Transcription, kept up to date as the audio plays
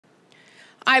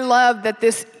I love that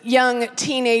this young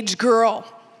teenage girl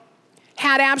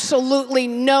had absolutely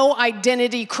no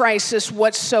identity crisis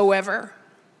whatsoever,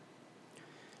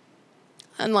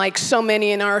 unlike so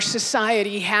many in our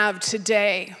society have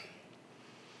today.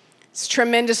 It's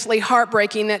tremendously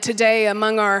heartbreaking that today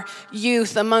among our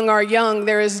youth, among our young,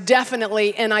 there is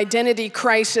definitely an identity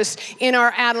crisis in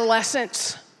our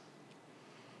adolescents.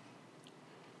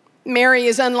 Mary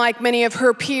is unlike many of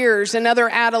her peers and other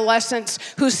adolescents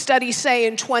whose studies say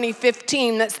in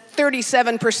 2015 that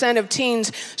 37% of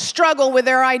teens struggle with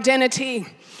their identity.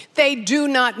 They do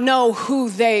not know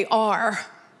who they are.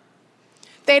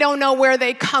 They don't know where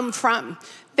they come from.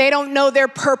 They don't know their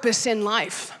purpose in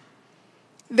life.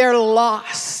 They're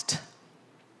lost.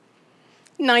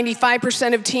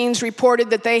 95% of teens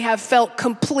reported that they have felt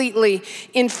completely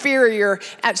inferior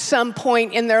at some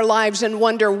point in their lives and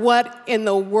wonder, what in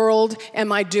the world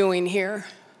am I doing here?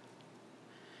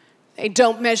 They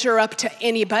don't measure up to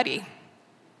anybody.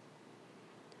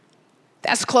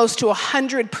 That's close to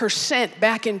 100%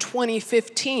 back in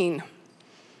 2015.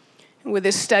 With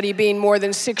this study being more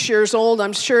than 6 years old,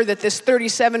 I'm sure that this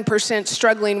 37%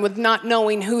 struggling with not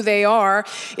knowing who they are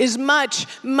is much,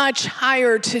 much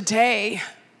higher today.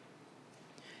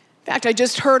 In fact, I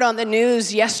just heard on the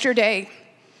news yesterday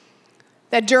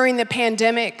that during the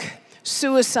pandemic,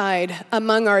 suicide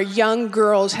among our young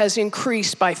girls has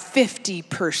increased by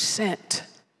 50%.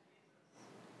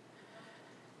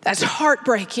 That's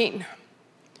heartbreaking.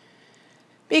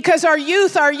 Because our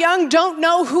youth, our young, don't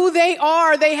know who they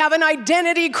are. They have an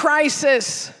identity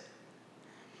crisis.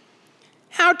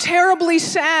 How terribly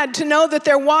sad to know that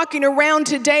they're walking around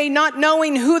today not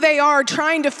knowing who they are,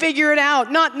 trying to figure it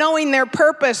out, not knowing their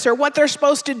purpose or what they're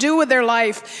supposed to do with their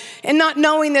life, and not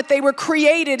knowing that they were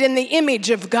created in the image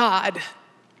of God.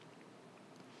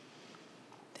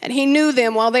 And He knew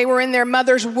them while they were in their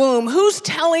mother's womb. Who's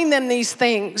telling them these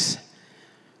things?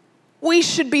 We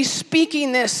should be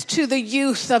speaking this to the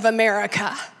youth of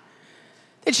America,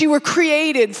 that you were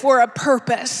created for a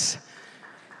purpose.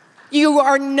 You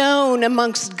are known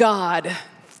amongst God,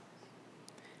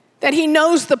 that He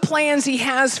knows the plans He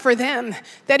has for them,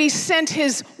 that He sent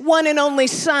His one and only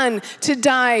Son to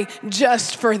die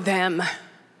just for them.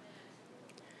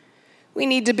 We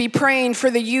need to be praying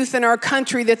for the youth in our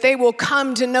country that they will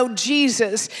come to know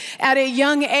Jesus at a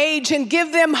young age and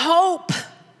give them hope.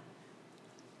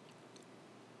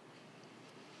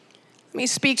 Let me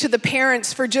speak to the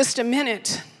parents for just a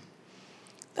minute.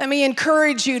 Let me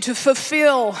encourage you to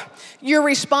fulfill your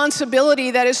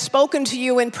responsibility that is spoken to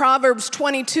you in Proverbs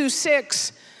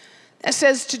 22:6. That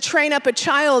says to train up a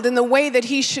child in the way that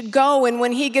he should go, and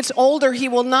when he gets older, he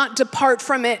will not depart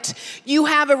from it. You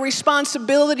have a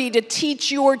responsibility to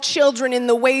teach your children in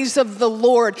the ways of the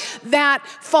Lord. That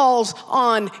falls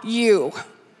on you.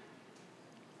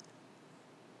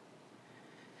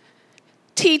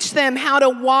 Teach them how to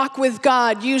walk with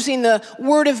God using the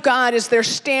Word of God as their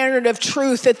standard of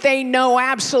truth, that they know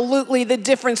absolutely the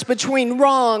difference between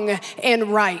wrong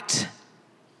and right.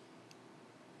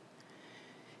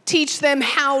 Teach them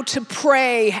how to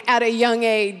pray at a young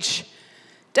age.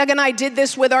 Doug and I did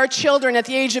this with our children at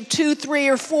the age of 2, 3,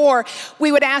 or 4.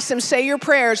 We would ask them, say your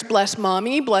prayers, bless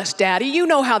mommy, bless daddy. You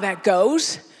know how that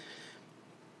goes.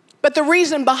 But the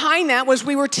reason behind that was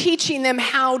we were teaching them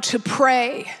how to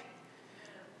pray.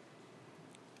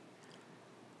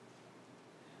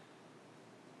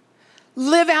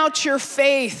 Live out your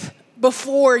faith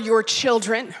before your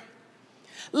children.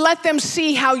 Let them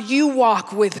see how you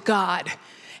walk with God,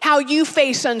 how you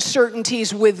face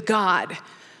uncertainties with God.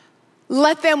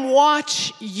 Let them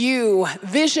watch you.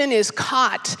 Vision is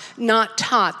caught, not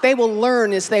taught. They will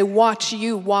learn as they watch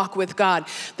you walk with God.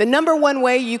 The number one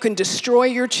way you can destroy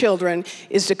your children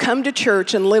is to come to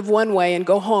church and live one way and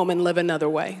go home and live another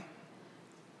way.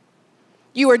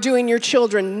 You are doing your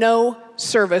children no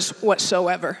service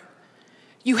whatsoever.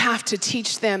 You have to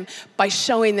teach them by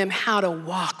showing them how to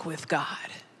walk with God.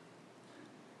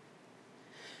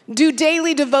 Do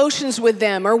daily devotions with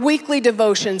them or weekly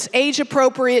devotions,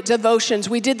 age-appropriate devotions.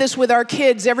 We did this with our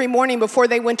kids every morning before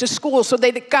they went to school, so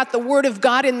they got the Word of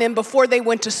God in them before they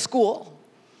went to school.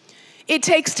 It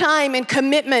takes time and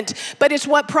commitment, but it's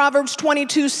what Proverbs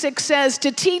 22:6 says,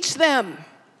 to teach them.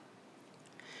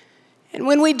 And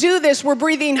when we do this, we're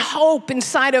breathing hope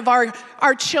inside of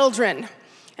our children,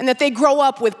 and that they grow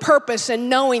up with purpose and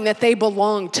knowing that they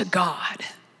belong to God.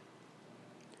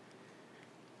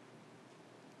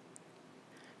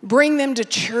 Bring them to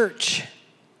church.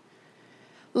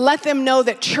 Let them know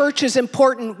that church is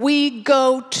important. We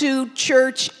go to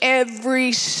church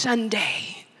every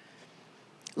Sunday.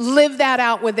 Live that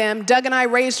out with them. Doug and I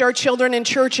raised our children in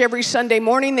church every Sunday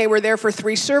morning. They were there for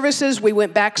 3 services. We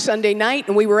went back Sunday night,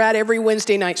 and we were at every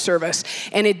Wednesday night service.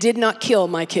 And it did not kill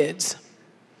my kids.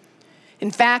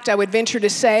 In fact, I would venture to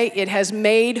say it has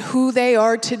made who they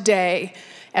are today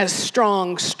as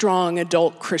strong, strong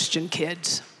adult Christian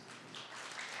kids.